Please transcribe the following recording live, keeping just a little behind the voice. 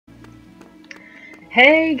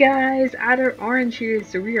Hey guys, OuterOrange here.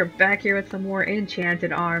 So we are back here with some more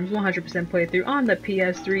Enchanted Arms 100% playthrough on the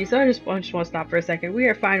PS3. So I just want to stop for a second. We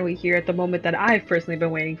are finally here at the moment that I've personally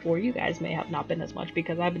been waiting for. You guys may have not been as much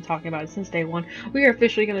because I've been talking about it since day one. We are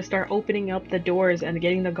officially going to start opening up the doors and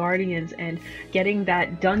getting the guardians and getting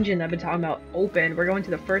that dungeon that I've been talking about open. We're going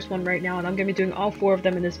to the first one right now and I'm going to be doing all 4 of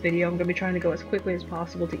them in this video. I'm going to be trying to go as quickly as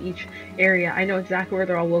possible to each area. I know exactly where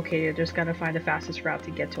they're all located. Just got to find the fastest route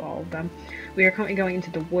to get to all of them. We are currently going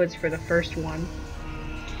into the woods for the first one.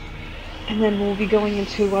 And then we'll be going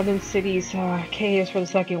into London City's caves for the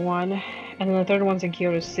second one. And then the third one's in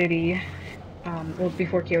Kyoto City. Well,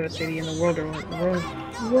 before Kyoto City in the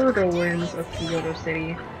whirlwinds of Kyoto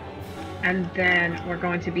City. And then we're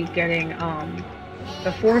going to be getting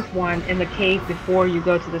the fourth one in the cave before you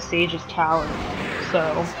go to the Sage's Tower.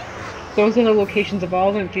 So those are the locations of all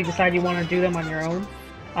of them if you decide you want to do them on your own.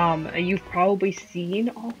 You've probably seen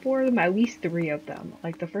all 4 of them, at least 3 of them.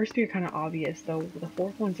 Like, the first 3 are kind of obvious, though the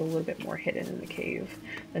 4th one's a little bit more hidden in the cave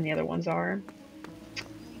than the other ones are.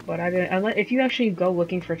 But if you actually go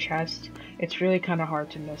looking for chests, it's really kind of hard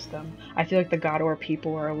to miss them. I feel like the God Orb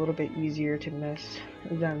people are a little bit easier to miss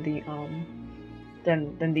than the,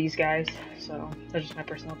 than these guys. So, that's just my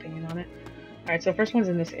personal opinion on it. Alright, so first one's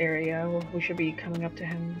in this area. We should be coming up to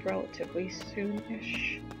him relatively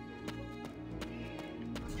soon-ish.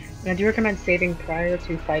 And I do recommend saving prior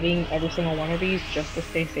to fighting every single one of these just to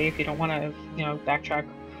stay safe. You don't want to, you know, backtrack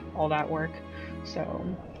all that work. So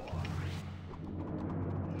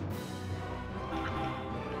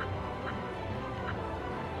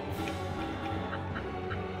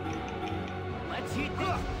let's hit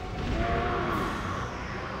this.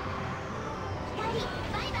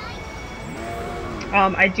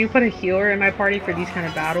 I do put a healer in my party for these kind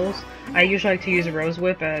of battles. I usually like to use a Rose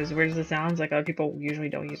Whip, as weird as it sounds. Like, other people usually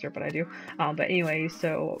don't use her, but I do. But anyway,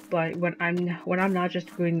 but when I'm not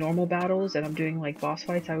just doing normal battles and I'm doing like boss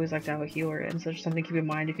fights, I always like to have a healer in. So just something to keep in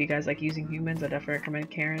mind if you guys like using humans. I definitely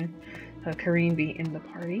recommend Karine be in the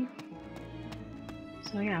party.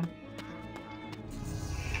 So yeah.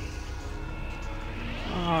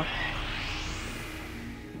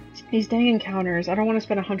 These dang encounters. I don't want to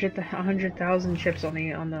spend 100,000 chips on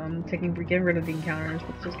them, getting rid of the encounters,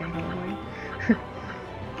 but it's just getting kind of annoying.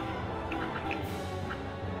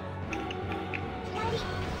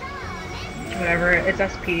 Whatever, it's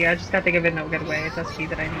SP. I just gotta think of it in a good way. It's SP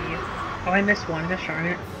that I need. Oh, I missed one. Gosh darn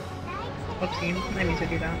it. Oopsie. I need to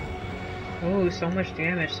do that. Oh, so much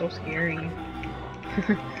damage. So scary.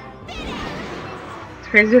 It's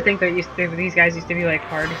crazy to think that these guys used to be like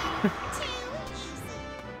hard.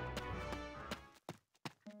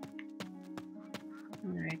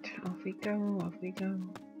 Alright, off we go, off we go.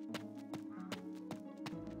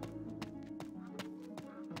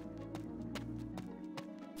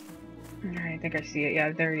 Alright, I think I see it.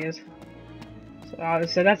 Yeah, there he is.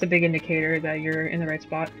 So that's a big indicator that you're in the right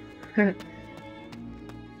spot.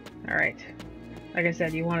 Alright. Like I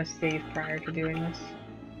said, you want to save prior to doing this.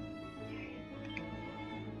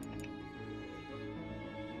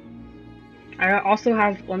 I also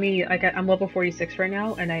have, I'm level 46 right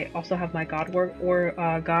now, and I also have my God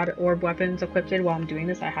Orb weapons equipped while I'm doing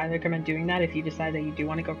this. I highly recommend doing that if you decide that you do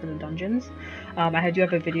want to go for the dungeons. I do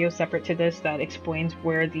have a video separate to this that explains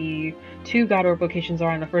where the 2 God Orb locations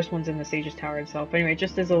are, and the first one's in the Sage's Tower itself. But anyway,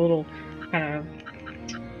 just as a little kind of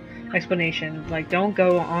explanation, like, don't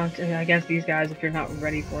go on against these guys if you're not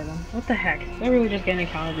ready for them. What the heck? They're really just getting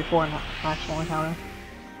encountered before an actual encounter.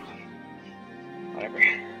 Whatever.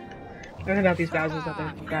 The thing about these battles is that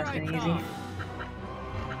they're fast and easy.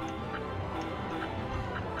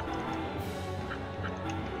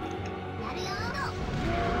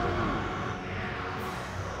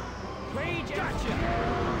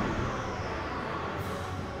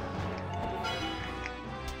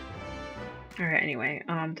 Alright, anyway,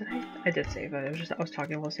 I did save it. I was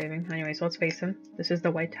talking while saving. Anyway, so let's face him. This is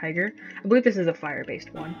the White Tiger. I believe this is a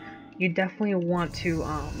fire-based one. You definitely want to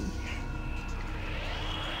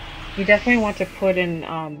put in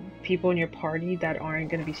people in your party that aren't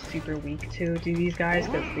going to be super weak to these guys,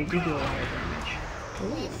 because they do a lot of damage.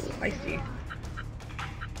 Ooh, feisty.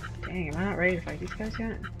 Dang, am I not ready to fight these guys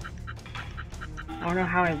yet? I don't know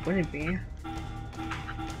how I wouldn't be.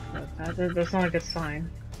 That's not a good sign.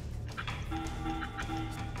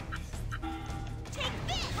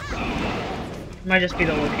 It might just be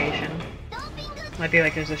the location. Might be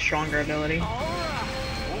like there's a stronger ability.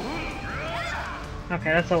 Okay,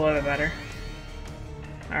 that's a little bit better.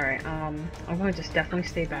 Alright, I'm going to just definitely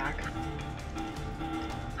stay back.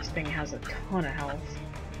 This thing has a ton of health.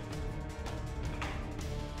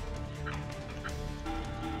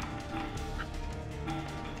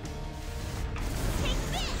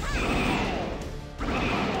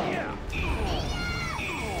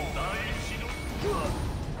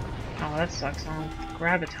 that sucks. I'm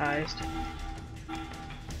gravatized. I'm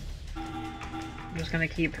just gonna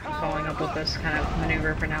keep following up with this kind of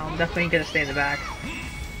maneuver for now. I'm definitely gonna stay in the back.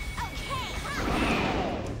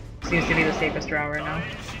 Seems to be the safest route right now.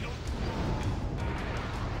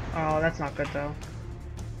 Oh, that's not good though.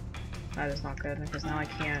 That is not good because now I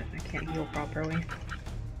can't heal properly.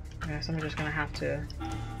 I guess I'm just gonna have to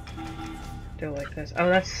do it like this. Oh,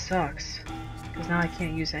 that sucks. Because now I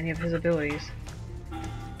can't use any of his abilities.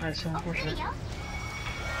 That is so unfortunate.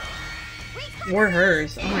 Or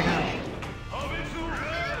hers. Oh my gosh.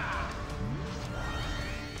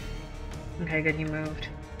 Okay, good, he moved.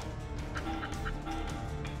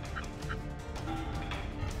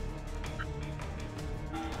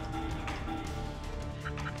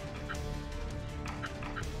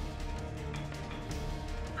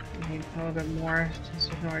 I need a little bit more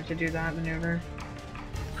just in order to do that maneuver.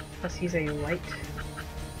 Plus he's a light.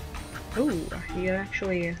 Ooh, he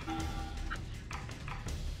actually...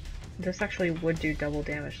 This actually would do double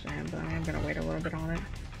damage to him, but I am gonna wait a little bit on it.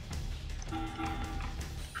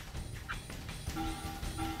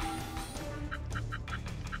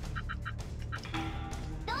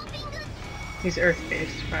 He's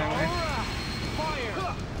earth-based, by the way.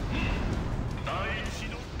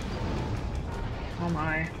 Oh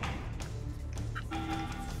my.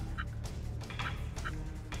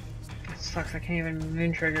 That sucks, I can't even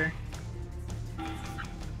moon trigger.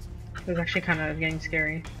 It was actually kind of getting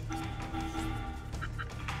scary.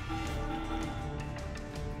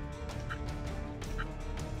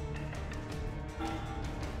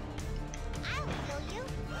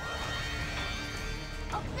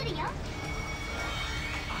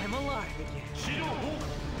 I'm alive again.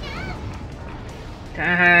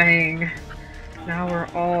 Dang. Now we're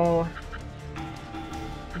all...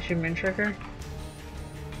 I should moon trigger?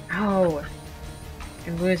 Oh!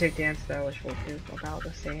 And Lunatic Dance though, which will do about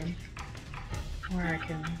the same. Or I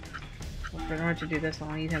can... Well, in order to do this,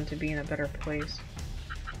 I'll need him to be in a better place.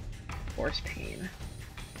 Force Pain.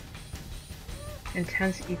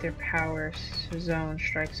 Intense Ether Power Zone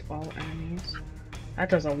strikes all enemies. That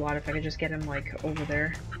does a lot if I could just get him, like, over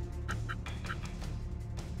there.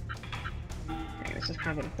 Dang, this is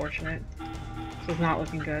kind of unfortunate. This is not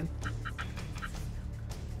looking good.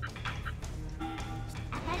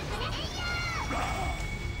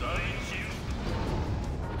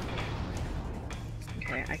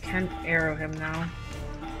 Okay, I can arrow him now.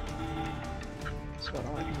 That's what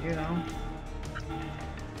all I can do though.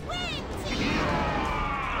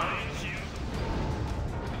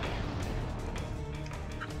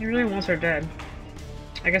 He really wants her dead.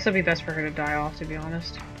 I guess it'd be best for her to die off, to be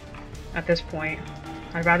honest. At this point.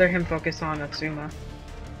 I'd rather him focus on Natsuma.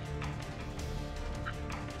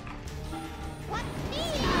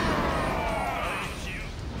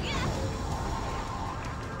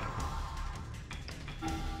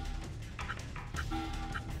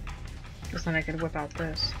 Because then I could whip out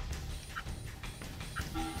this.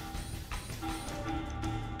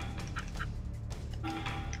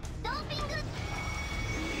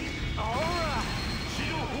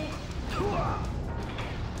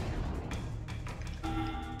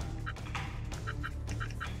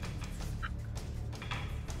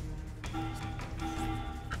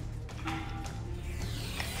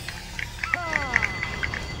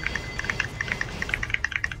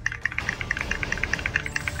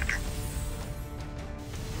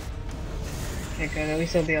 Okay, good. At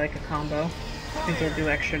least it'll be like a combo. I think it'll do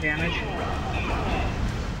extra damage.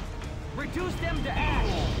 Reduce them to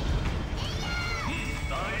ash.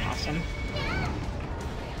 Awesome.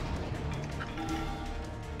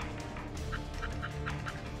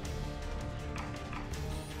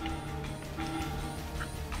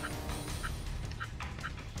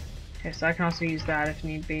 Okay, so I can also use that if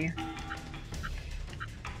need be.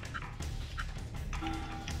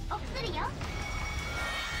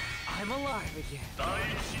 I'm alive again.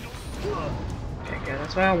 Okay, good.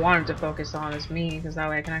 That's what I wanted to focus on, is me, because that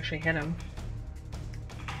way I can actually hit him.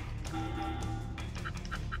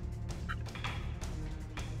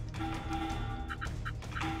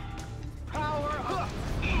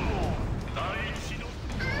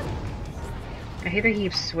 I hate that he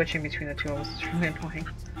keeps switching between the two of us. It's really annoying.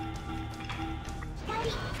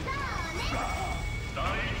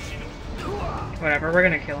 Whatever, we're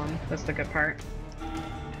gonna kill him. That's the good part.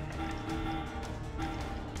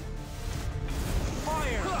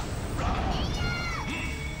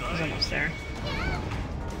 He's almost there.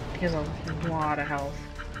 He has a lot of health.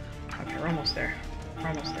 Okay, we're almost there. We're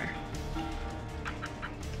almost there.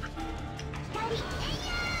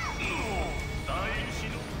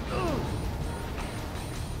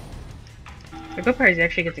 The good part is you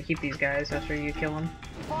actually get to keep these guys after you kill them.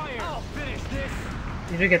 Fire! I'll finish this!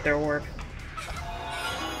 You do get their orb.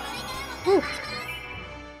 Whew.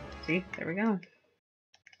 See? There we go.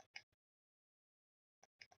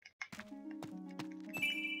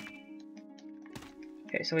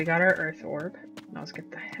 Okay, so we got our Earth Orb. Now let's get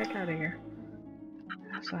the heck out of here.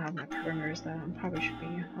 I also have my perimeters that I probably should be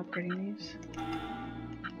upgrading these.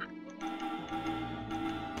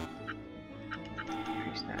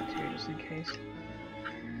 Increase that too, just in case.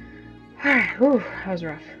 Alright, whew, that was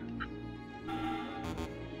rough.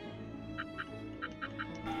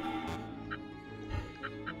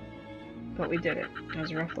 But we did it. It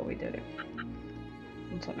was rough, but we did it.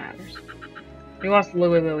 That's what matters. We lost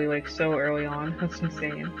Lily like so early on. That's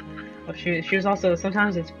insane. Oh, she was also,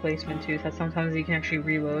 sometimes it's placement too, that sometimes you can actually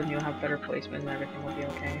reload and you'll have better placement and everything will be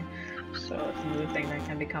okay. So it's another thing that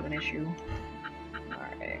can become an issue.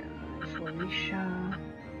 Alright, Felicia.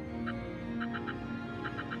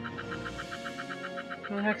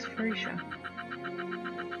 Who the heck's Felicia?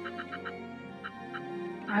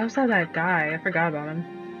 I also had that guy, I forgot about him.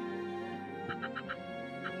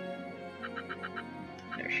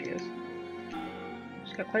 There she is.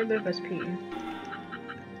 She's got quite a bit of SP.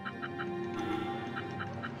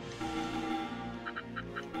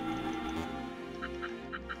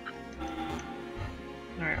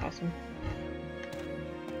 Alright, awesome.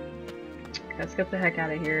 Let's get the heck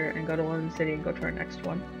out of here and go to London City and go to our next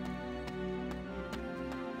one.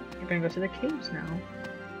 We're gonna go to the caves now.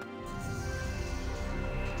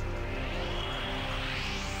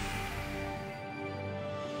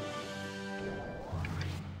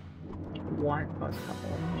 What? Oh, it's a couple.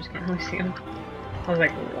 I just can't really see them. I was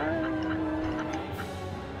like, what?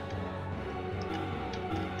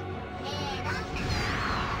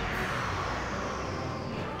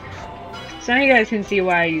 So now you guys can see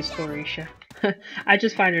why I use Florisha. I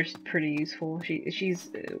just find her pretty useful.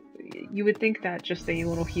 She's you would think that just a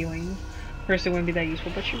little healing person wouldn't be that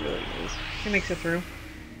useful, but she really is. She makes it through.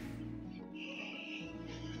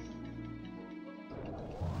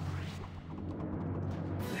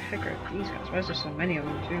 The heck are these guys? Why is there so many of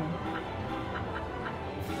them too?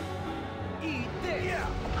 Eat this! Yeah.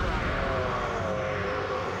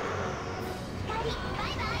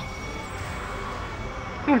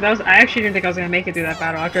 Oh, that was. I actually didn't think I was gonna make it through that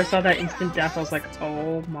battle. After I saw that instant death, I was like,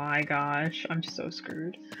 oh my gosh, I'm so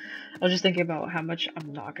screwed. I was just thinking about how much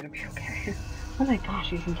I'm not gonna be okay. Oh my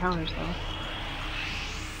gosh, these encounters though.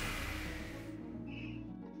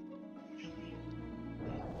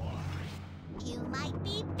 You might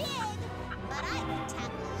be big, but I can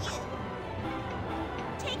tackle you.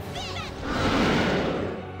 Take this!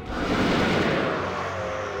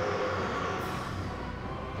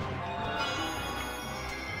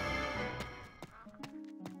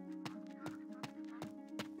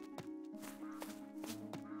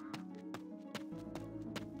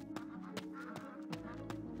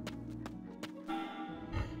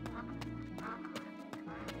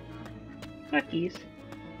 Duckies.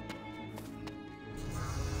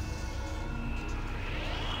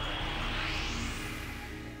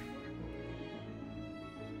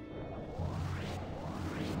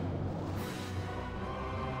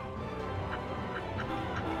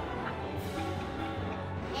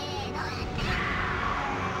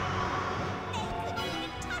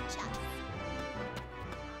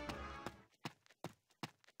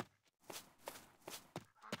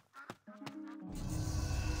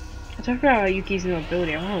 I talked about Yuki's new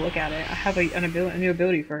ability. I want to look at it. I have a new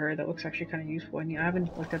ability for her that looks actually kind of useful. And I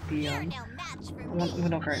haven't looked at the I'm gonna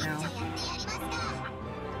look right now.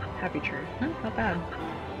 Happy Tree. Not bad.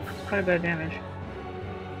 It's quite a bit of damage.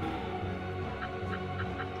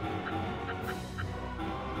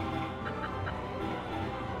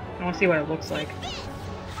 I want to see what it looks like.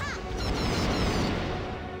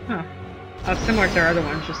 Huh. Similar to our other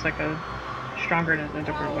ones, just like a stronger in a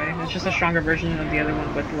different way. It's just a stronger version of the other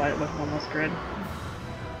one with one less grid.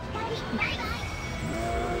 Interesting.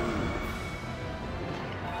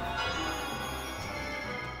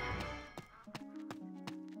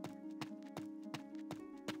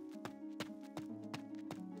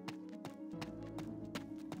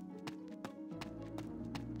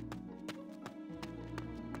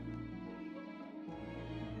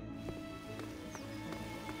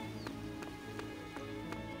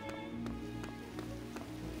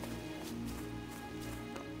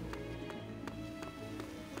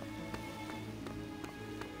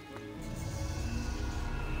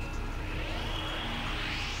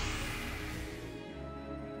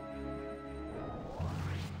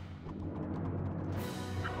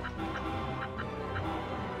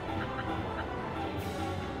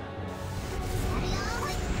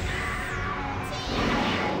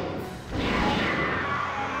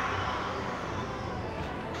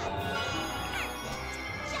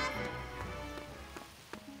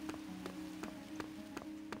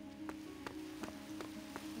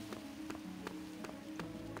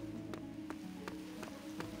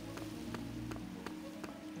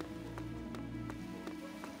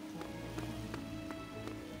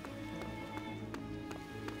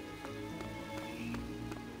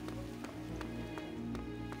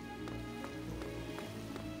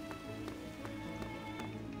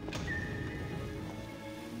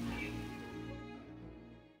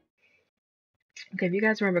 Okay, if you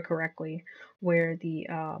guys remember correctly, where the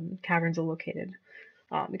caverns are located,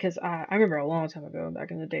 because I remember a long time ago,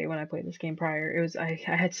 back in the day when I played this game prior, it was I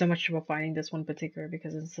had so much trouble finding this one particular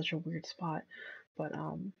because it's such a weird spot. But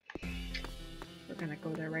we're gonna go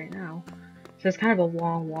there right now. So it's kind of a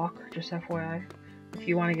long walk, just FYI. If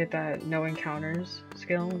you want to get that no encounters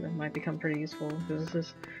skill, that might become pretty useful because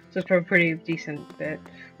this is a pretty decent bit.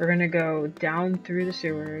 We're gonna go down through the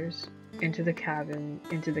sewers, into the cabin,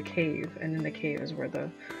 into the cave, and in the cave is where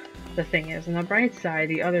the thing is. On the bright side,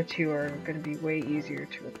 the other two are gonna be way easier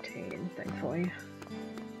to obtain, thankfully.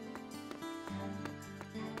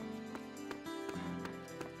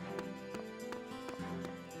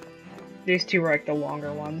 These two are like the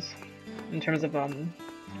longer ones in terms of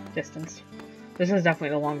distance. This is definitely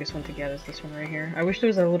the longest one to get, is this one right here. I wish there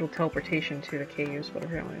was a little teleportation to the caves, but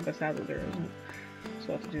apparently, but sadly there isn't. So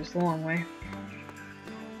we'll have to do this the long way.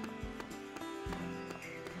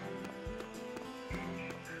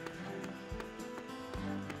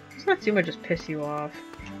 It's not too much just piss you off.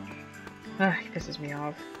 Ah, he pisses me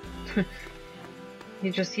off. He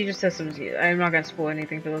just says some. I'm not gonna spoil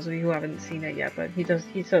anything for those of you who haven't seen it yet, but he says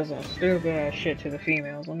some stupid ass shit to the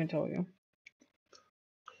females. Let me tell you.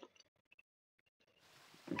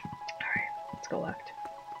 All right, let's go left.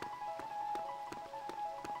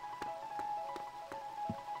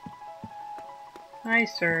 Hi,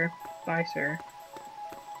 sir. Bye, sir.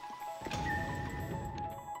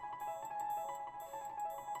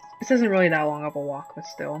 This isn't really that long of a walk, but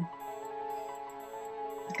still.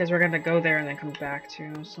 Because we're gonna go there and then come back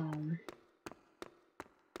to, so...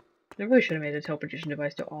 They really should have made a teleportation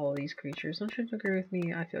device to all of these creatures. Don't you agree with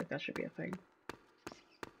me? I feel like that should be a thing.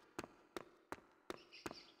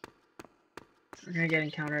 We're gonna get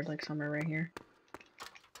encountered like somewhere right here.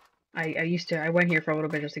 I went here for a little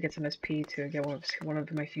bit just to get some SP to get one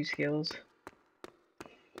of my few skills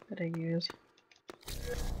that I use.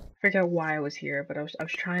 I forget why I was here, but I was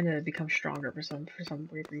trying to become stronger for some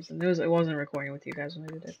weird reason. It wasn't recording with you guys when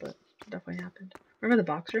I did it, but it definitely happened. Remember the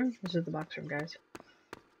box room? This is the box room, guys.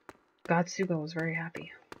 Godsuga was very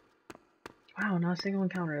happy. Wow, not a single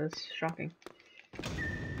encounter. That's shocking.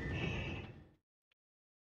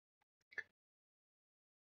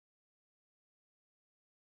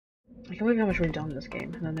 I can't believe how much we've done in this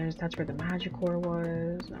game. And then that's where the magic core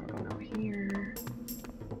was. Now we're going out here.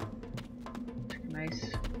 Take a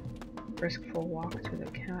nice brisk full walk to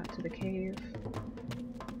the cave.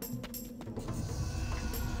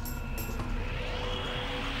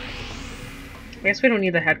 I guess we don't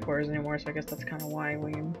need the headquarters anymore, so I guess that's kind of why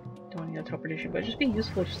we don't need a teleportation. But it'd just be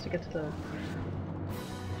useful just to get to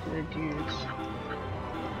the dudes.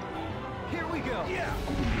 Here we go. Yeah.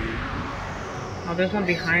 Oh, there's one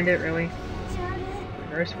behind it, really?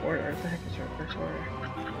 Reverse order? What the heck is reverse order?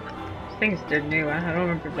 This thing is dead new. I don't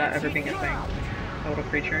remember that ever being a thing. A little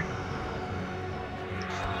creature.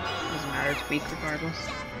 Doesn't matter, it's weak regardless.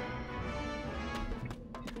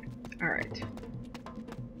 Alright.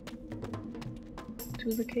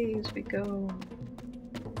 To the caves we go.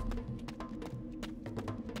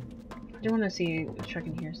 I do want to check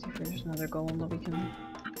in here, see if there's another golem that we can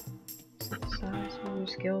synthesize. New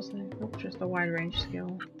skills. Nope, just a wide range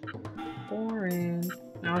skill. Boring.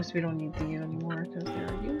 Now obviously we don't need these anymore because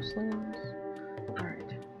they're useless.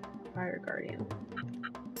 Alright. Fire Guardian.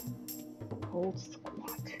 Hold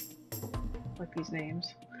Squat. Like these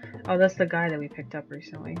names. Oh, that's the guy that we picked up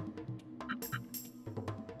recently.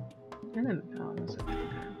 And then, oh, that's okay.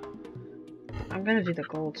 I'm gonna do the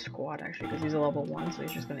gold squad actually, because he's a level 1, so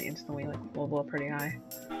he's just gonna instantly like level up pretty high.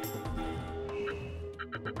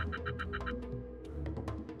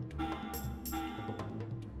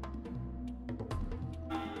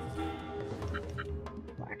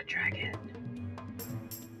 Black dragon.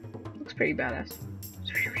 Looks pretty badass.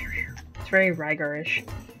 It's very Rygar-ish,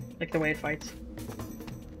 like the way it fights.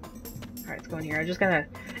 Alright, let's go in here. I just gotta.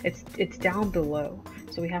 It's down below.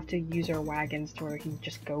 So we have to use our wagons to where we can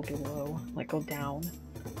just go below, like go down.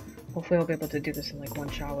 Hopefully I'll be able to do this in like one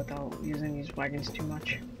shot without using these wagons too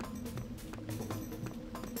much.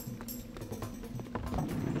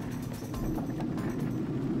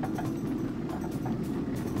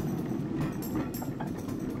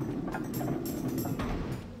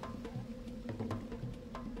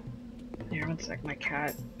 Here, one sec, my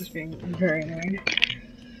cat is being very annoying.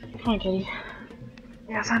 Hi, kitty.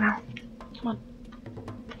 Yes, I know. Come on.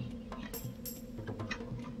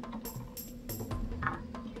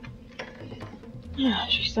 Yeah,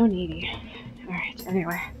 she's so needy. Alright,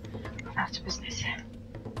 anyway, back to business.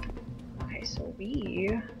 Okay, so let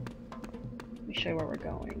me show you where we're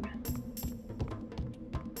going.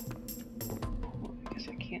 Oh, I guess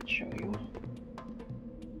I can't show you.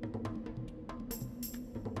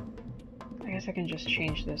 guess I can just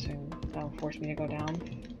change this and that'll force me to go down.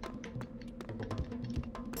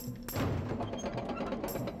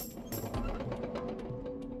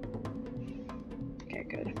 Okay,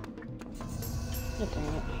 good. Oh, dang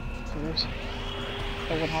it. Oops.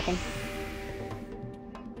 That would happen.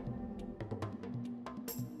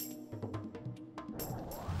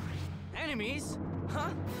 Enemies? Huh?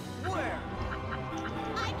 Where?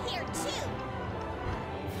 I'm here too.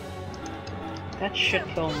 That should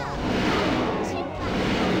kill them all.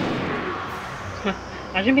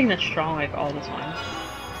 Imagine being that strong like all the time.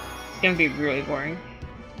 It's gonna be really boring.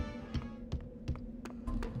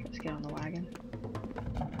 Let's get on the wagon.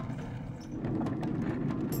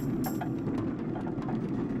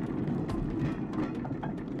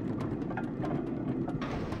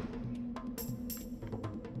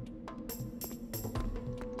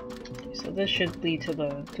 So this should lead to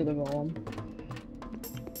the golem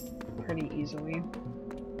pretty easily.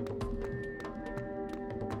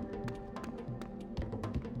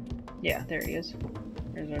 Yeah, there he is.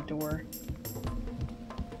 There's our door.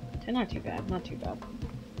 Not too bad, not too bad.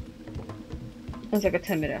 It's like a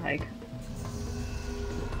 10-minute hike.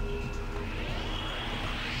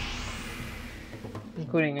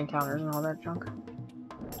 Including encounters and all that junk.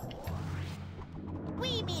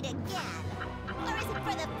 We meet again. Or is it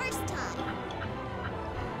for the first time?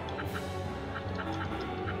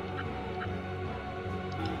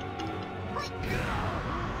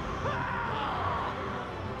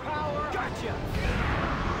 Power! Gotcha!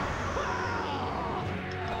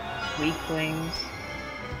 Weaklings.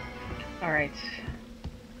 Alright.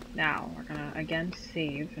 Now, we're gonna again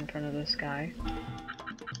save in front of this guy.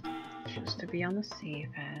 Just to be on the safe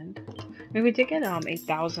end. I mean, we did get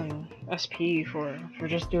 8,000 SP for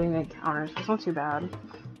just doing the encounters. It's not too bad.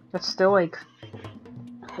 That's still like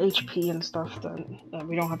HP and stuff that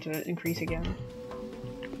we don't have to increase again.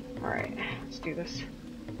 Alright, let's do this.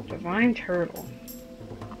 Divine Turtle.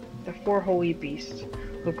 The 4 holy beasts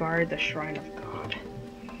who guard the Shrine of God.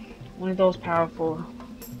 One of those powerful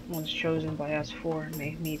ones chosen by us 4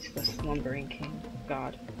 meets the slumbering king,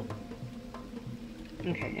 God.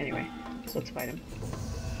 Okay, anyway, so let's fight him.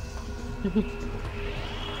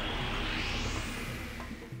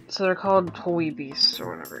 So they're called holy beasts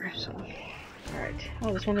or whatever, so. Alright.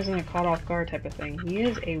 Oh, this one isn't a caught off guard type of thing. He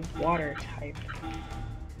is a water type.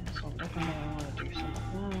 So definitely I want to do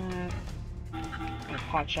something like that. I'm gonna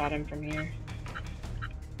pot shot him from here.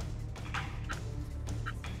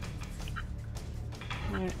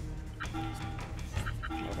 Alright.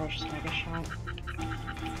 I'll rush Mega Shot.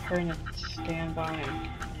 Her to stand by and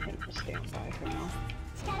him to stand by for now.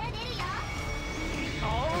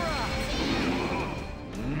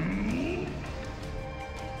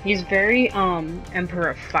 He's very Emperor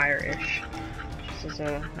of Fire-ish. Just as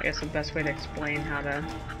a, I guess, the best way to explain how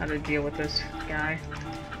to deal with this guy.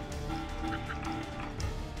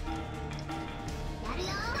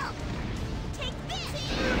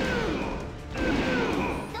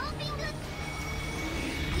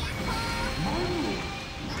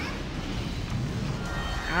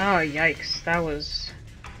 Oh yikes! That was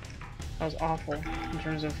awful in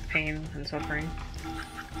terms of pain and suffering.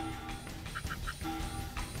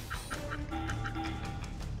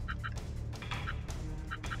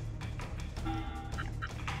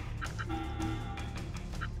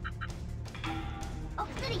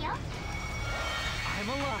 I'm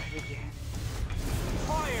alive again.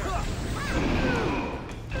 Fire!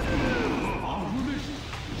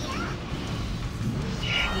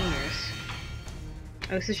 Jeez.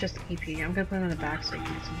 Oh, this is just EP. I'm gonna put him in the back so he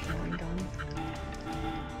can get some healing done.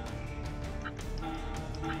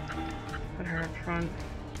 Put her up front.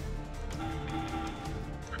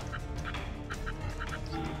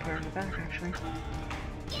 So I'll put her in the back, actually.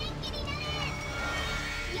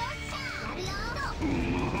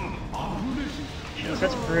 Jeez,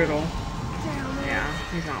 that's brutal. Yeah,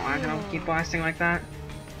 he's not lying. I'll keep blasting like that.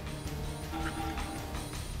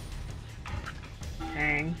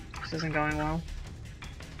 Dang, this isn't going well.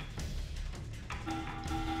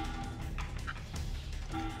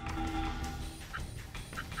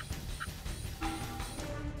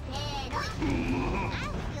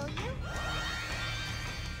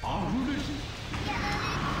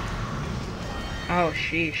 Oh,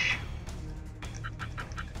 sheesh.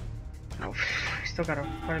 Oh, we still got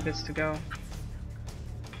quite a bit to go.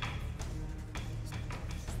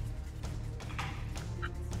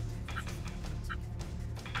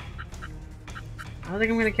 I don't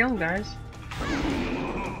think I'm gonna kill him, guys.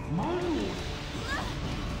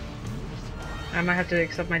 I might have to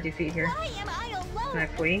accept my defeat here. Can I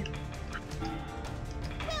flee?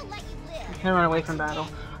 I can't run away from battle.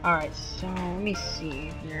 Alright, so let me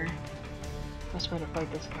see here. Best way to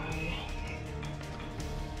fight this guy.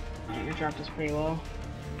 Yeah, your drop is pretty low.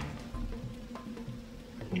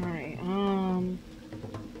 Alright,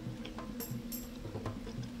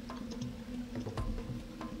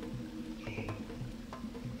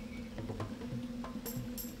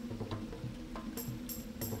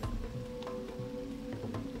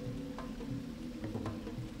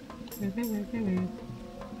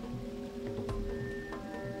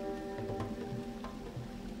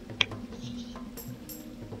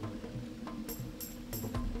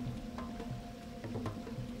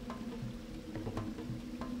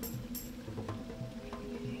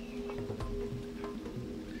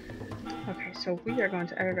 okay, so we are going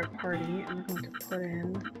to edit our party and we're going to put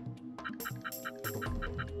in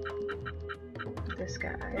this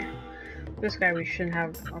guy. This guy we shouldn't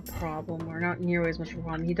have a problem, or not nearly as much of a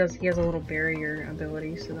problem. He has a little barrier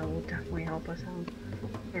ability, so that will definitely help us out.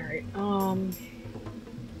 Alright,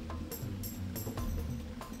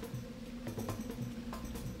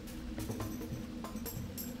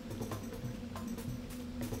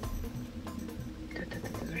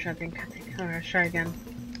 Alright, try again.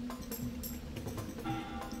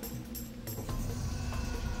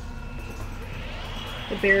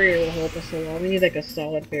 The barrier will help us a lot. We need like a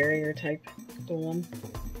solid barrier type golem.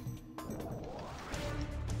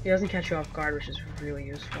 He doesn't catch you off guard, which is really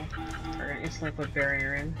useful. We're gonna instantly put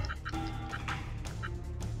barrier in.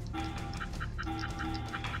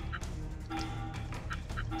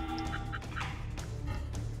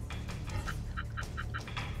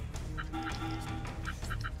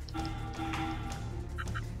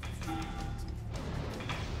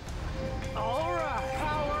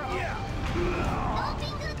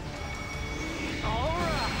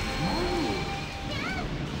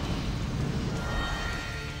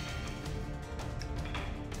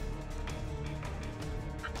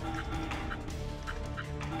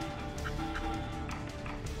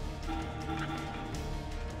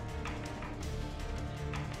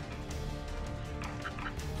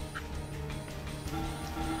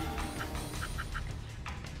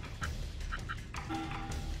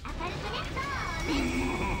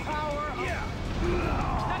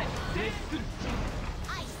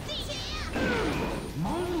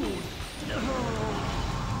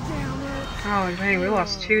 Oh dang, we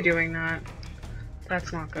lost 2 doing that.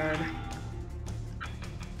 That's not good.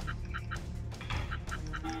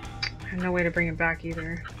 I have no way to bring it back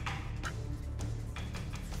either.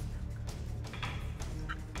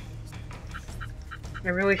 I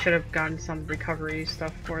really should have gotten some recovery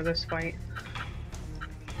stuff for this fight.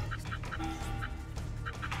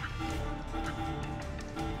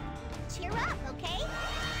 Cheer up, okay?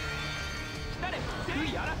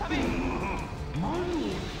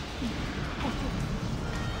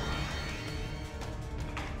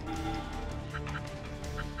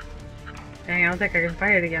 Dang, I don't think I can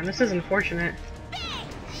fight it again. This is unfortunate.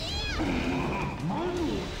 It's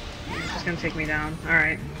just gonna take me down.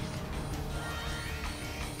 Alright.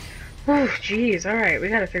 Whew, jeez, alright, we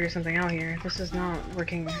gotta figure something out here. This is not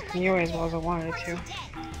working nearly as well as I wanted it to.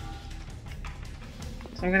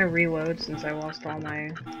 So I'm gonna reload since I lost all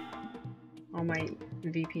my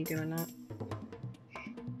VP doing that.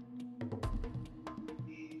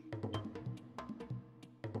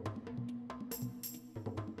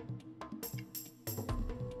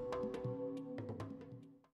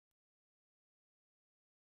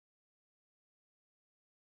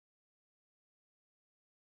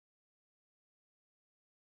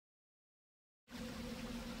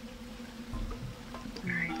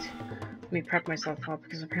 Let me prep myself up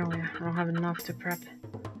because apparently I don't have enough to prep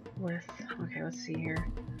with. Okay, let's see here.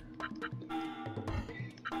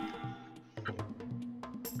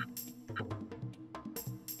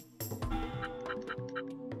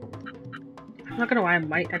 I'm not gonna lie, I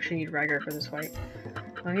might actually need Rygar for this fight.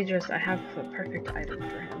 Let me just, I have the perfect item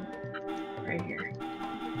for him. Right here.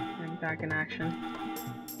 I'm back in action.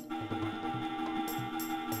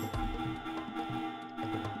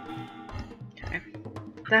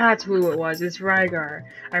 That's who it was. It's Rygar.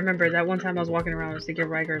 I remember that one time I was walking around was to get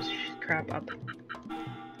Rygar's crap up.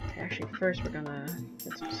 Okay, actually, first we're gonna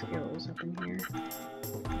get some skills up in here.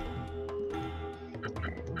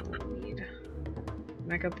 Okay, we'll need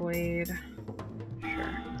Mega Blade.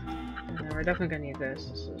 Sure. And then we're definitely gonna need this.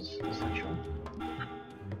 This is essential.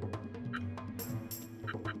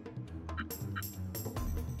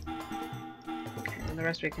 Okay, and the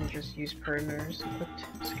rest we can just use perimeters equipped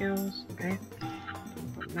skills. Okay.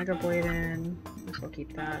 Mega Blade in. Guess we'll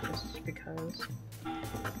keep that just because.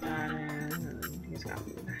 Put that in, and he's got.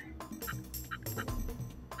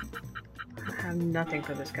 I have nothing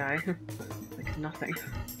for this guy. Like nothing.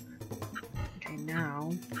 Okay,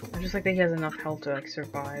 now, I just like that he has enough health to like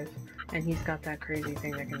survive, and he's got that crazy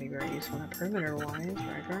thing that can be very useful in perimeter-wise,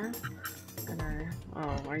 right?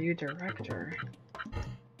 Oh, are you director?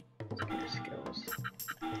 Let's get your skills.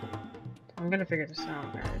 I'm gonna figure this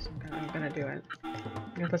out, guys. I'm gonna do it.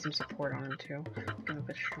 I'm gonna put some support on him too. Make him a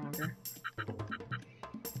bit stronger.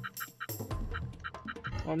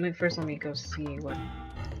 Well, first let me go see what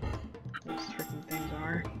those freaking things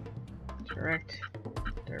are. Direct.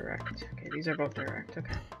 Okay, these are both direct.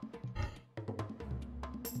 Okay.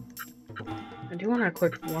 I do want to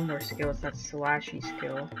equip one more skill. It's that slashy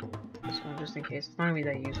skill. This one, just in case. It's not gonna be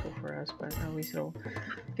that useful for us, but at least it'll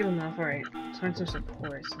give enough. Alright, let's find some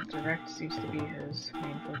support. So direct seems to be his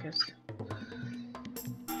main focus.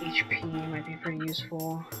 HP might be pretty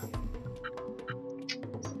useful.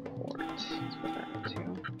 Support. Let's put that in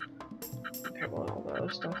too. Okay, well, all the other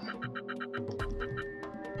stuff.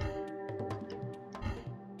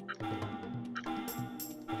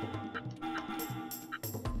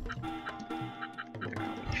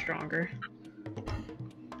 Stronger.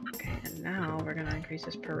 Okay, and now we're gonna increase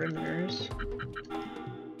his perimeters.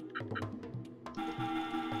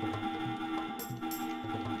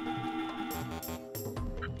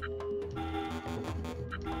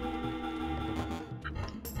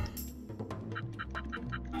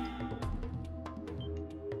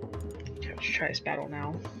 Okay, let's try this battle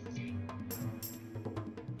now.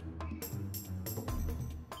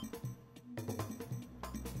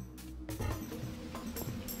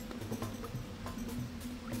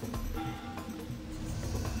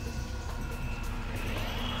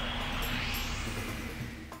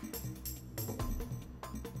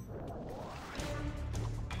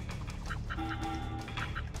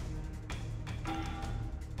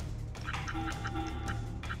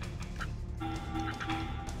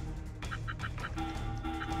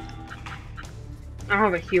 I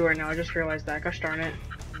don't have a healer now, I just realized that. Gosh darn it.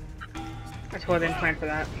 I totally didn't plan for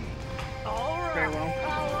that. Very well.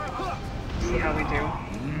 See how we do.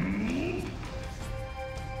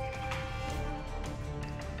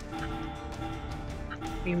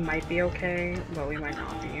 We might be okay, but we might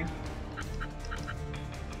not be.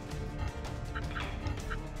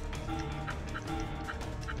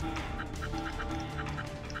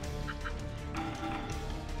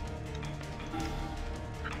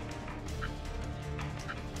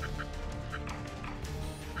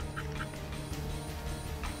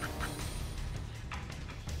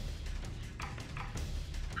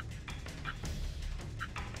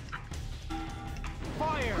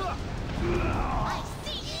 Fire! I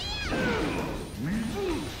see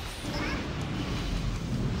you!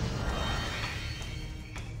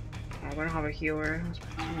 I don't have a healer. That's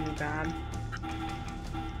really bad.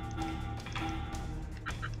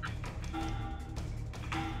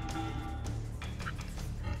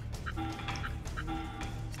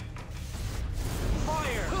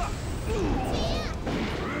 Fire!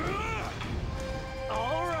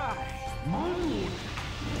 All right.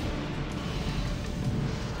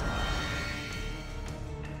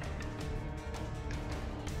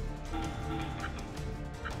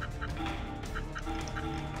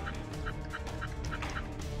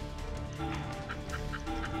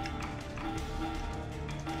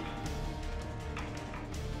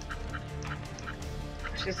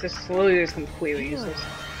 It's just this slowly is completely useless.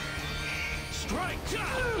 Strike!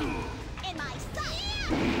 In my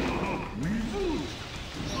sight!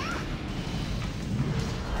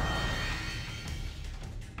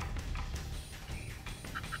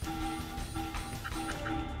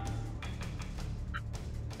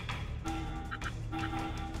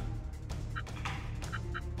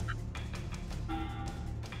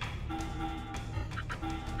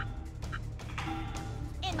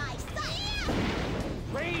 In my sight!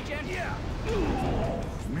 Rage and yeah!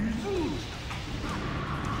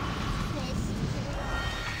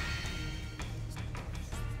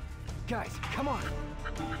 Guys, come on!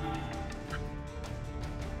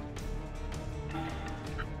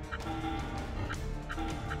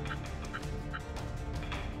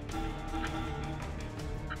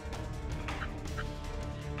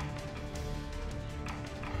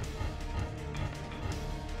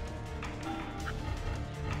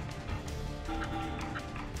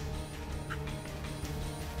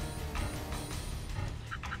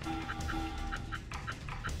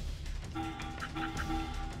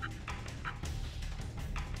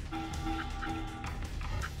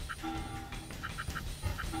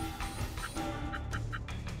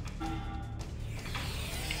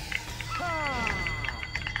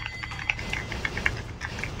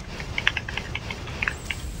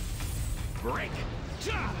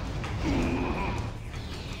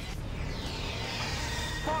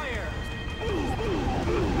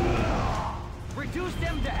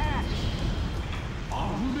 them to ash.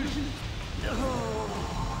 Oh,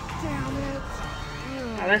 damn it.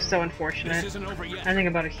 Oh, that's so unfortunate. This isn't over yet. Nothing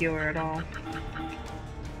about a healer at all.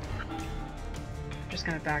 Just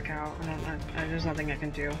gonna back out. There's nothing I can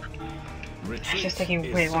do. Retreat It's just taking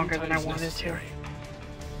is way longer than I sometimes wanted necessary.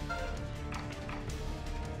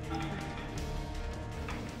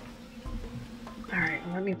 to. Alright,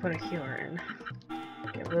 let me put a healer in.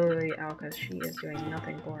 Get Lily out because she is doing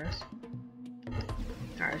nothing for us.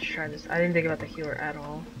 Alright, let's try this. I didn't think about the healer at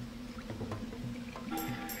all.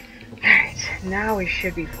 Alright, now we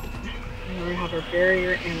should be fine. We're gonna have our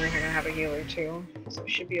barrier and we're gonna have a healer too. So it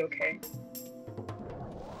should be okay.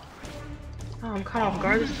 Oh, I'm caught off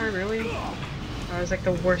guard this time, really? That was like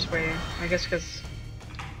the worst way. I guess because...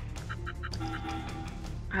 It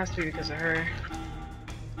has to be because of her.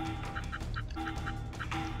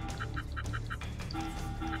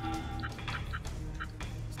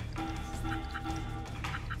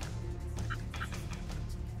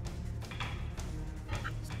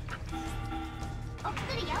 Oh,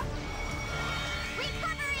 video.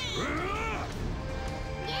 Recovery!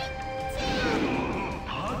 Yank 2!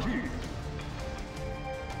 Alright.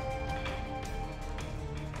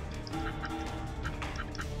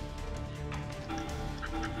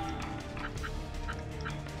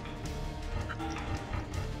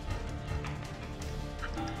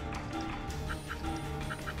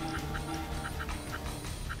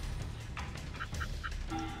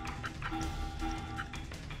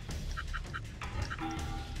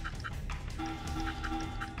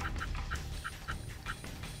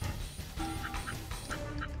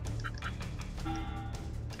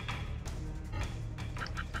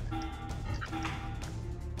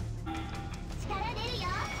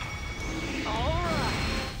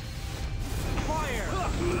 Fire.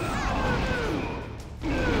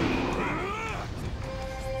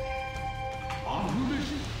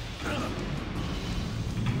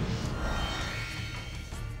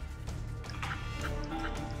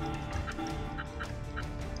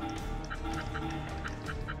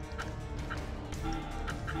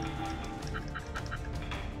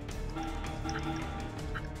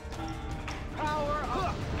 Power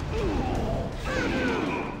up.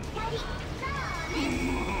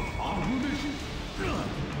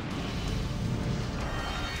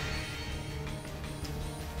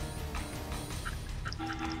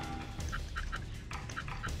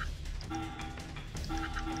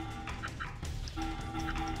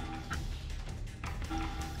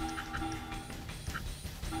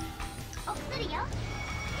 Oh, video.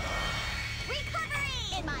 Recovery!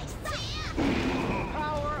 In my sight!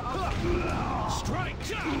 Power up. Strike.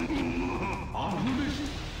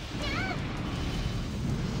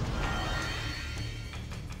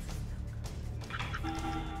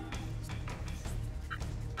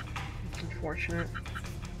 It's unfortunate.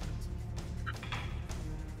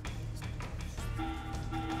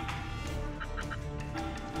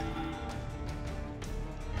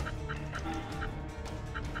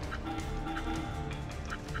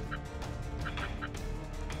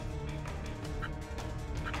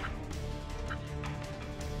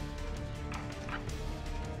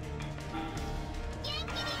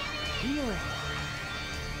 Healing.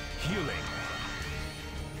 Healing.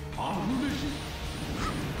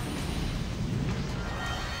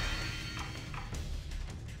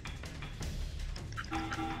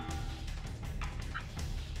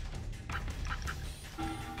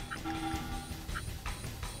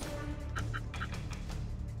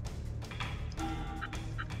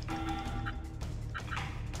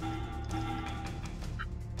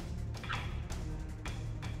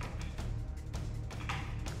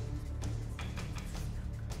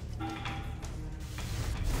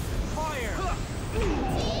 Fire.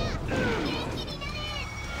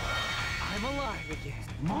 I'm alive again.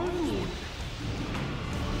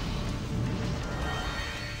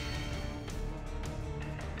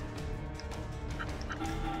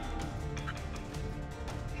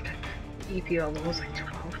 EPO level's like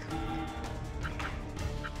 12.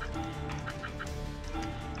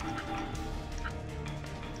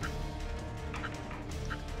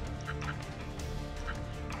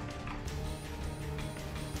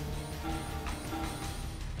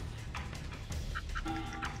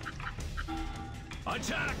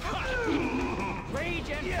 Attack. Rage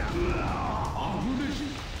and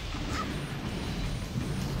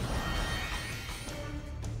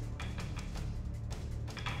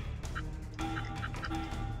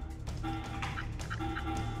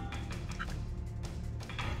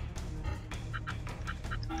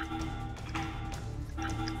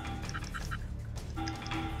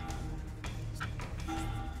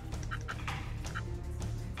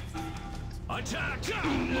Attack!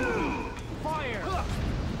 Fire!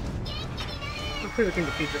 Hopefully we can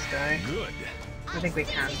defeat this guy. Good. I think we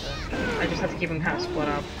can, but I just have to keep him kind of split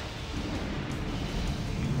up.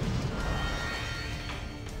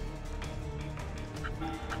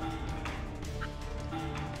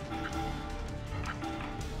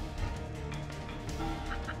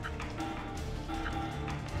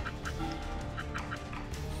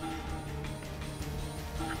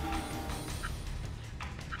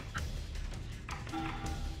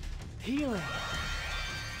 Healing.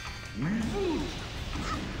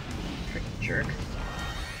 Freaking jerk.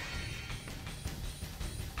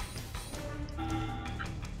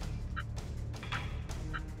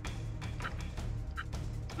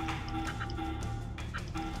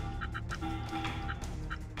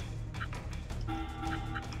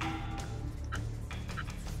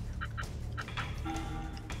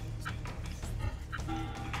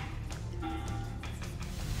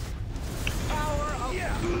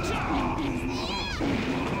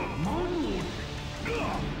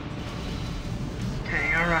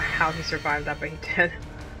 Okay, I don't know how he survived that, but he did.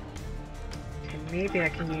 Okay, maybe I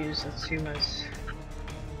can use Atsuma's...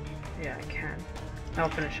 Yeah, I can.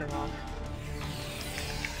 That'll finish him off.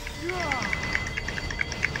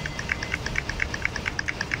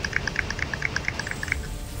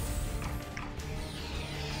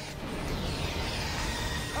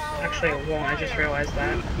 Actually, it won't. I just realized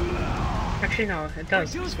that. Actually, no, it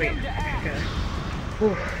does. Sweet. Okay, good.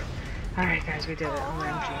 Whew. Alright, guys, we did it.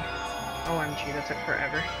 OMG. OMG, that took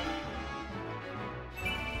forever.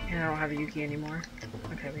 And I don't have Yuki anymore.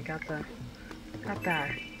 Okay, we got that. Oh,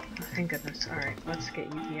 thank goodness. Alright, let's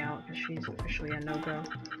get Yuki out, because she's officially a no-go.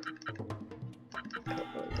 Put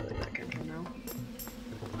really back in for now.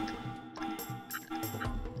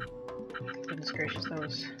 Goodness gracious, that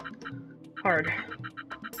was hard.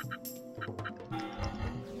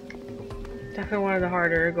 Definitely one of the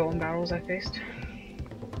harder golem battles I faced.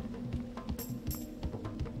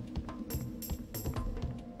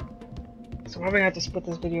 So probably gonna have to split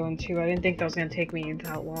this video in two. I didn't think that was gonna take me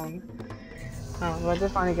that long. But I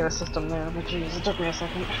did finally get a system there, but geez, it took me a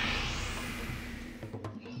second.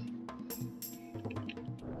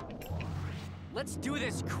 Let's do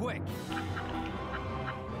this quick.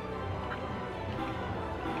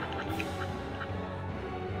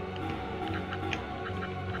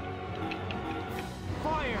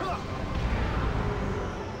 Fire!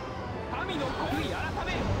 Kami no koku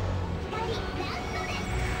yaratame!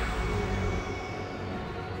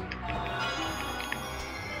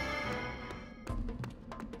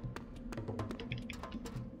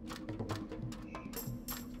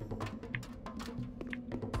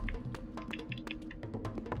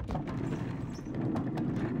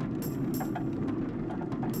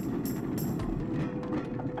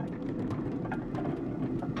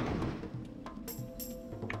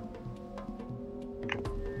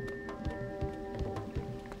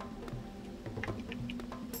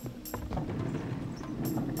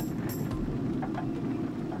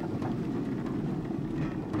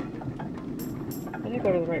 I did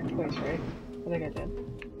go to the right place, right? I think I did.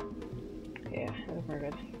 Yeah, I think we're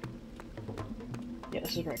good. Yeah,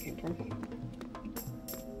 this is where I came from.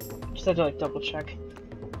 Just had to like double check.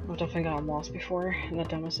 I've definitely gotten lost before in the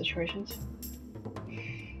dumbest situations.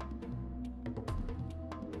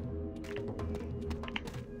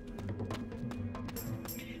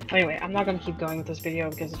 Anyway, I'm not gonna keep going with this video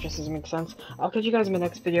because it just doesn't make sense. I'll catch you guys in the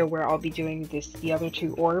next video where I'll be doing the other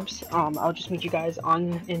two orbs. I'll just meet you guys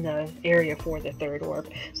in the area for the third orb.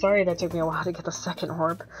 Sorry that took me a while to get the second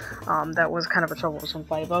orb. That was kind of a troublesome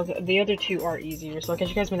fight, but the other two are easier. So I'll catch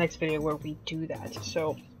you guys in the next video where we do that.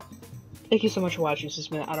 So, thank you so much for watching. This has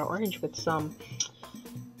been OuterOrange with some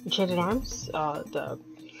Enchanted Arms, the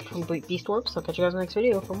complete beast orbs. So I'll catch you guys in the next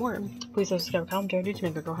video for more. Please subscribe, comment, do to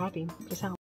make me go happy. Peace out.